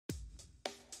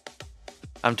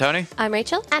I'm Tony, I'm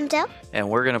Rachel. I'm Del. and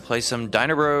we're gonna play some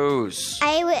Dino Bros.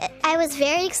 I was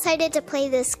very excited to play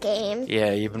this game.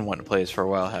 Yeah, you've been wanting to play this for a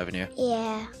while, haven't you?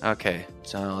 Yeah. Okay,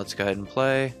 so let's go ahead and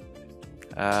play.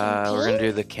 We're gonna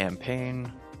do the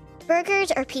campaign.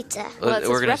 Burgers or pizza? Well, it's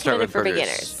We're gonna start recommended with for burgers.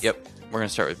 beginners. Yep, we're gonna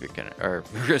start with beginner. Or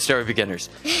we're gonna start with beginners.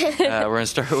 We're gonna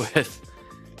start with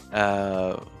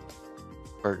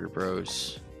Burger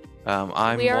Bros.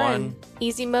 I'm We are one. in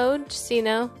easy mode, just so you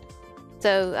know.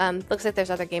 So looks like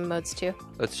there's other game modes too.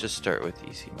 Let's just start with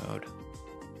easy mode.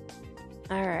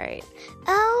 All right.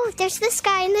 Oh, there's this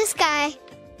guy and this guy.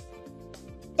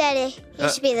 Daddy, you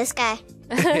should be this guy.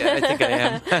 Yeah, I think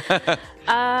I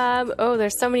am. Oh,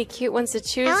 there's so many cute ones to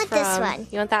choose I want from. this one.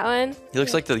 You want that one? He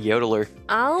looks like the yodeler.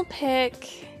 I'll pick.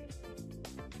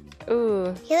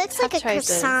 Ooh. He looks like a Tough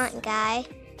choices. croissant guy.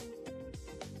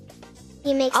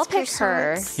 He makes I'll pick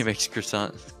her. croissants He makes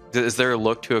croissant. Is there a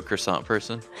look to a croissant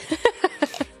person?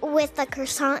 with a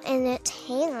croissant in its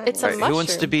hand. It's a Alright, who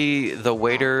wants to mushroom. be the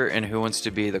waiter and who wants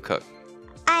to be the cook?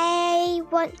 I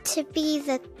want to be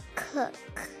the cook.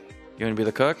 You want to be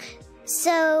the cook?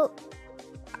 So,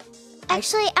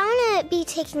 actually, I want to be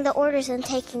taking the orders and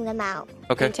taking them out.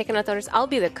 Okay. I'm taking out the orders. I'll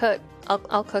be the cook.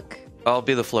 I'll cook. I'll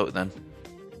be the float then.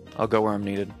 I'll go where I'm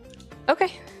needed.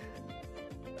 Okay.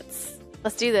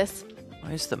 Let's do this.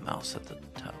 Why is the mouse at the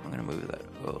top? I'm going to move that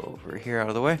over here out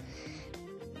of the way.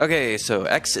 Okay, so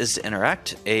X is to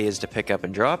interact, A is to pick up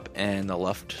and drop, and the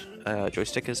left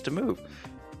joystick is to move.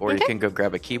 Or you Okay. can go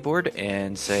grab a keyboard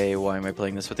and say, why am I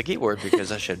playing this with a keyboard?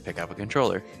 Because I should pick up a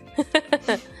controller.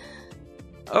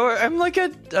 Oh,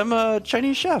 I'm a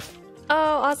Chinese chef. Oh,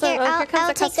 awesome. Here, Oh, here I'll comes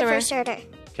the take the customer. first order.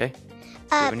 Okay.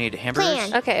 So we need hamburgers.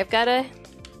 plan. Okay, I've got a.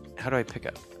 How do I pick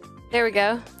up? There we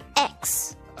go.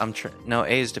 X. No,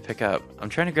 A is to pick up. I'm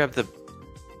trying to grab the...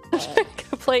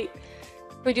 A plate.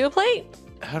 Can we do a plate?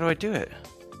 How do I do it?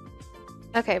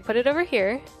 Okay, put it over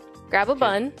here. Grab a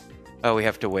bun. Oh, we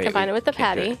have to wait. Combine We it with the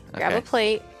can't do patty. it. Grab a Okay.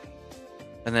 plate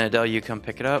And then Adele, you come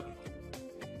pick it up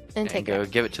and and take go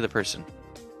it. give it to the person.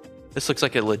 This looks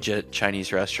like a legit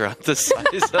Chinese restaurant, the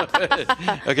size of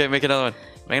it. Okay, make another one.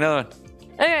 Make another one.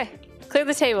 Okay, clear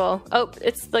the table. Oh,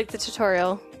 it's like the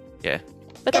tutorial, Yeah.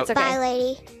 but that's Goodbye, okay.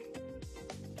 lady.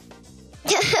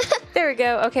 There we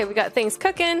go. Okay, we got things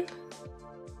cooking.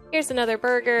 Here's another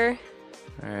burger.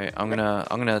 All right, I'm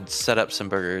gonna set up some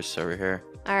burgers over here.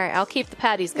 All right, I'll keep the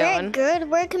patties We're a going. good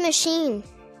working machine.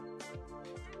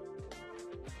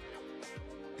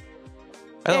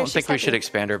 I There, don't she's think we should happy.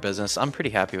 expand our business. I'm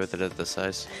pretty happy with it at this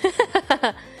size.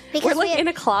 Because We're like in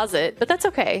a closet, but that's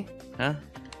okay. Huh?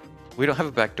 We don't have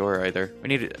a back door either.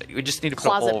 We just need to put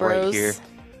Closet a hole bros. right here.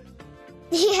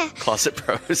 Yeah, Closet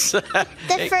bros. the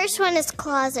Hey. first one is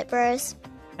Closet Bros.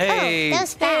 Hey. Oh, that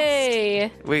was fast.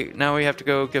 Hey, Now we have to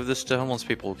go give this to homeless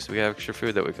people because we have extra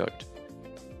food that we cooked.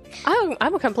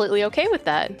 I'm completely okay with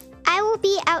that. I will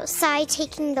be outside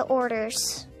taking the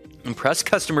orders. Impress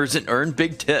customers and earn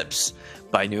big tips.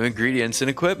 Buy new ingredients and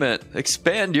equipment.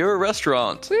 Expand your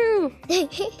restaurant. Woo.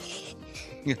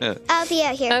 I'll be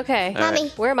out here. Okay, Mommy,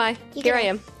 where am I? You Here get I in.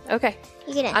 am. Okay,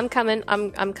 you get in. I'm coming.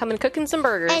 I'm coming cooking some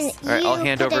burgers. And All right, you I'll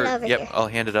hand put over. it over Yep, here. I'll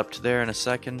hand it up to there in a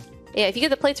second. Yeah, if you get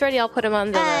the plates ready, I'll put them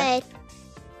on the. I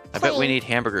bet we plain. need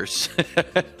hamburgers.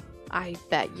 I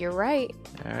bet you're right.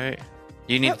 All right.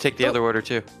 You need to Oh, take the oh. other order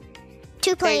too.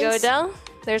 2 There you go, planes. Adele.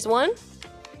 There's one.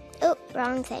 Oh,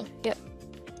 wrong thing. Yep.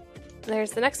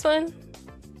 There's the next one.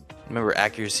 Remember,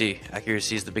 accuracy.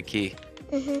 Accuracy is the big key.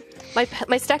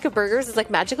 My stack of burgers is like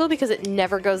magical because it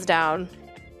never goes down.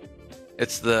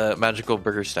 It's the magical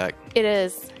burger stack. It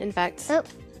is, in fact. Oh,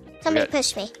 somebody got-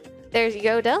 pushed me. There you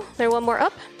go, Adele. There's one more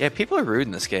up. Yeah, people are rude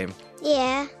in this game.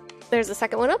 Yeah. There's the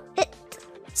second one up.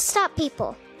 Stop,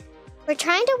 people. We're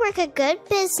trying to work a good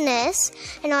business,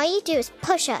 and all you do is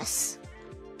push us.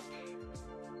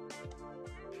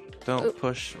 Don't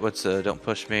push. Don't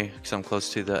push me because I'm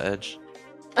close to the edge.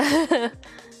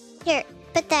 Here,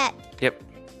 put that. Yep.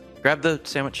 Grab the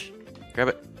sandwich. Grab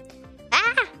it.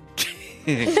 Ah!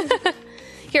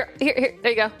 Here. There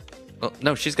you go. Oh,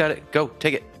 no, she's got it. Go,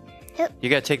 take it. Oh. You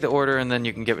gotta take the order and then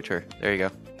you can give it to her. There you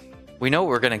go. We know what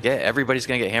we're gonna get. Everybody's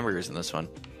gonna get hamburgers in this one.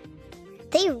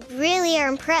 They really are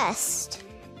impressed.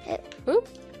 Ooh,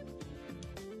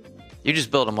 You just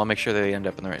build them. I'll make sure they end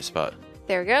up in the right spot.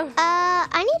 there we go.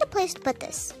 I need a place to put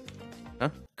this. Huh?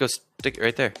 Go stick it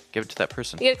right there. Give it to that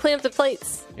person. You gotta clean up the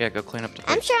plates. Yeah, go clean up the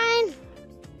I'm place. trying.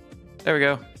 There we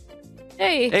go.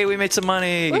 Hey. Hey, we made some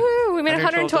money. Woo, we made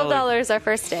 $112. $112 our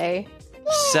first day.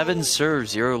 7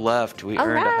 serves, 0 left. We All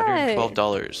earned right.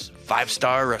 $112.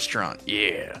 5-star restaurant.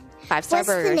 Yeah. 5-star What's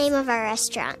burgers. the name of our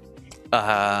restaurant?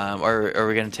 Are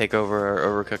we gonna take over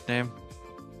our Overcooked name?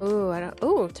 Ooh, I don't.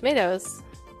 Ooh, tomatoes.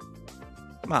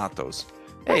 Tomatoes.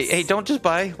 Hey, don't just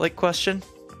buy, like, question.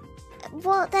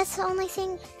 Well, that's the only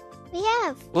thing we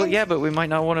have. Well, And yeah, but we might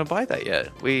not want to buy that yet.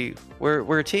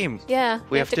 We're a team. Yeah.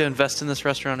 We have to invest in this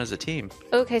restaurant as a team.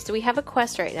 Okay, so we have a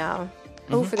quest right now.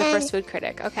 Oh, for the And- first food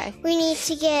critic. Okay. we need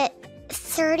to get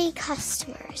 30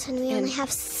 customers, and we only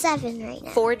have 7 right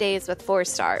now. 4 days with 4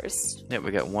 stars. Yeah,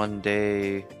 we got 1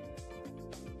 day.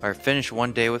 Or finish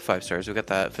 1 day with 5 stars. We got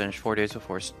that. Finish 4 days with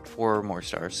 4 more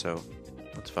stars. So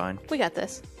that's fine. We got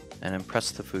this. And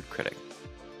impress the food critic.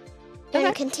 And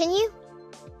Okay. continue.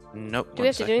 Nope. Do we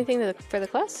have to do anything for the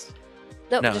quest?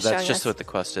 Nope, No, just that's showing just us. what the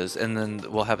quest is, and then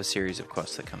we'll have a series of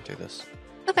quests that come through this.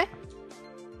 Okay.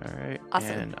 All right. Awesome.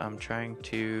 And I'm trying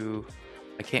to.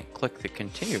 I can't click the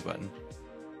continue button.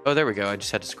 Oh, there we go. I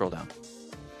just had to scroll down.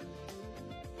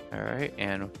 All right,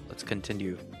 and let's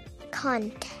continue.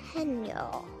 Continue.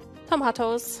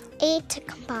 Tomatoes. A to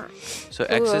combine. So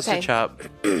X Ooh, is to okay. chop,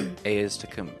 A is to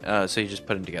come. So you just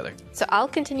put them together. So I'll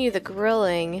continue the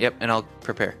grilling. Yep, and I'll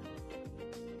prepare.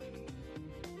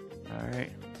 All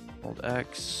right. Hold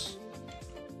X.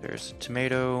 There's a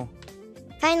tomato.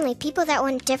 Finally, people that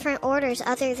want different orders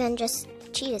other than just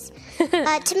cheese.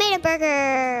 Tomato burger.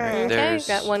 Right. Okay, There's-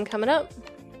 got one coming up.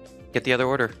 Get the other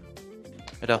order.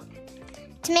 Adele.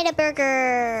 Tomato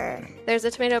burger. There's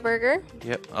a tomato burger.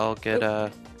 Yep, I'll get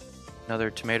another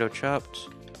tomato chopped.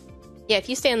 Yeah, if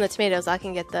you stay on the tomatoes, I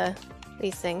can get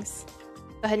these things.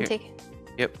 Go ahead and Here. take it.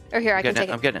 Yep. Or here, I can Getting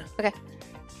take it. it. I'm getting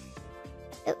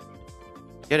it. Okay.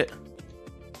 Get it.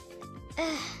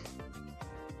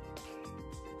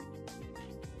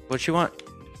 What you want?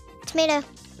 Tomato.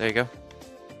 There you go.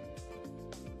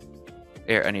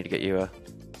 Here, I need to get you a.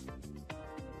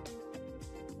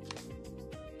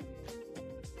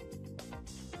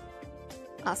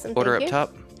 Awesome. Order thank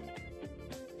up you. top.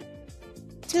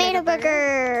 Tomato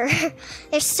burger.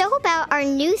 They're so about our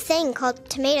new thing called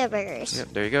tomato burgers. Yep,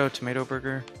 there you go. Tomato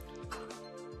burger.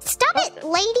 Stop it,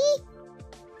 lady.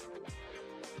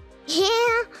 Yeah.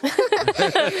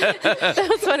 That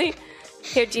was funny.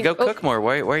 Here, do you Go cook more.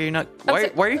 Why are you not? Why are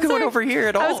you I'm going sorry. over here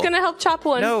at all? I was gonna help chop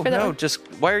one. No, for that no. one. Just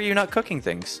why are you not cooking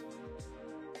things?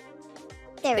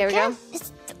 There There we we go. go.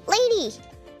 It's, lady.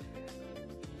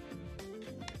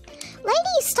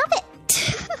 Lady, stop it.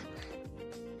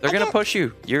 They're gonna can't- push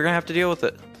you. You're gonna have to deal with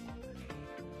it.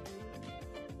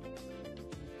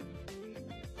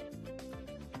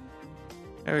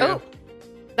 There we Oh, go.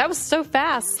 that was so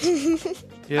fast.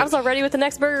 Yep. I was already with the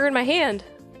next burger in my hand.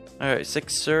 All right,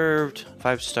 6 served,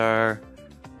 5-star,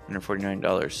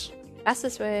 $149.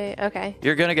 Fastest way. Okay.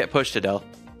 You're gonna get pushed, Adele.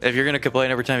 If you're gonna complain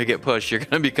every time you get pushed, you're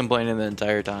gonna be complaining the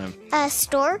entire time.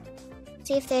 Store.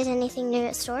 See if there's anything new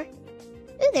at store.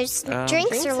 Ooh, there's drinks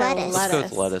Drinks or or lettuce. Let's go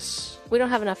with Lettuce. lettuce. We don't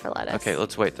have enough for lettuce. Okay,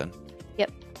 let's wait then.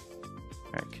 Yep.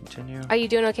 All right, continue. Are you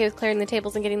doing okay with clearing the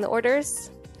tables and getting the orders?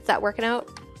 Is that working out?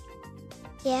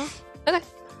 Yeah. Okay.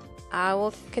 I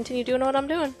will continue doing what I'm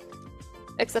doing.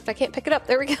 Except I can't pick it up.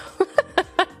 There we go.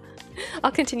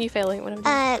 I'll continue failing when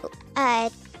I'm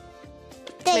doing.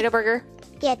 Tomato burger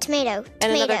Yeah, tomato.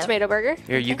 and another tomato burger.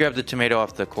 Here, you grab the tomato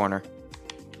off the corner.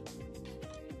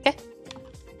 Okay.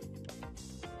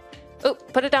 Oh,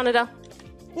 put it down, Adele.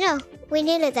 No, we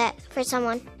needed that for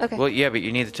someone. Okay. Well, yeah, but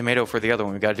you need the tomato for the other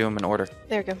one. We gotta do them in order.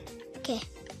 There we go. Okay.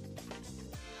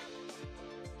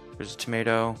 There's a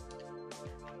tomato.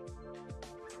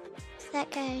 That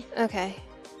guy. Okay.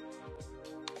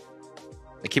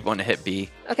 I keep wanting to hit B.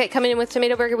 Okay, coming in with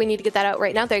tomato burger. We need to get that out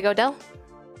right now. There you go, Del.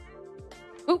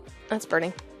 Ooh, that's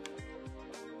burning.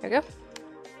 There we go.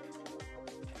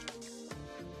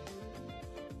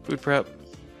 Food prep.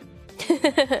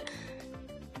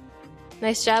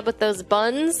 Nice job with those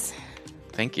buns.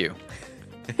 Thank you.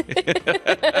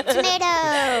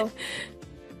 Tomato.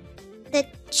 The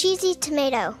cheesy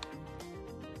tomato.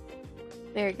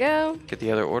 There you go. Get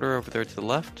the other order over there to the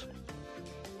left.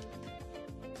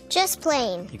 Just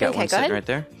plain. You got Okay, one go sitting ahead. right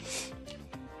there.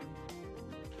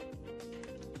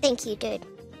 Thank you, dude.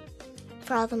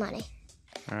 For all the money.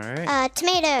 All right.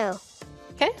 Tomato.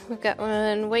 Okay, we've got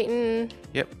one waiting.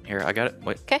 Yep. Here, I got it.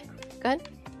 Wait, Okay, go ahead.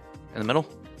 in the middle.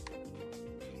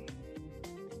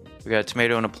 We got a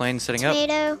tomato and a plane sitting up.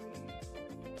 Tomato.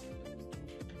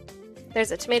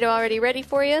 There's a tomato already ready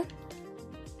for you.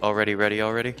 Already ready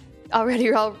already? All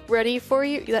ready for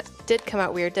you. That did come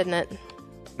out weird, didn't it?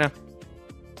 No.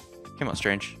 Came out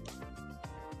strange.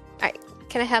 All right,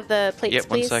 can I have the plates, Yep,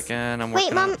 please? 1 second. I'm Wait,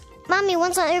 working on it. Mommy,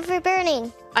 one's not over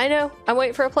burning. I know. I'm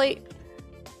waiting for a plate.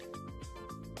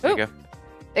 There you Ooh, go.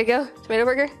 There you go. Tomato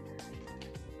burger.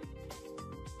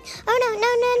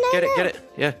 Oh, no. Get it, get it.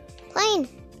 Yeah. Plain.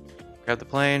 Grab the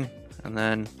plane and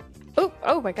then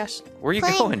Oh my gosh. Where are you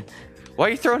Playing. going? Why are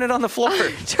you throwing it on the floor? Trying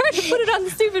to put it on the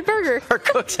stupid burger. Our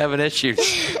cook's having issues.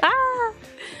 Ah!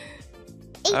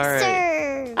 Eight All right.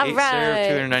 serve. All Eight right.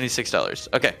 serve, $296.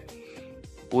 Okay.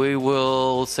 We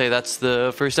will say that's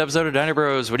the first episode of Diner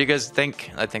Bros. What do you guys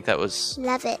think? I think that was,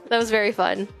 Love it. That was very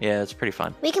fun. yeah, it's pretty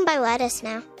fun. We can buy lettuce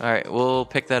now. All right, we'll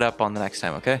pick that up on the next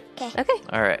time, okay? Okay. Okay.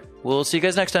 All right, we'll see you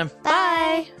guys next time.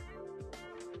 Bye.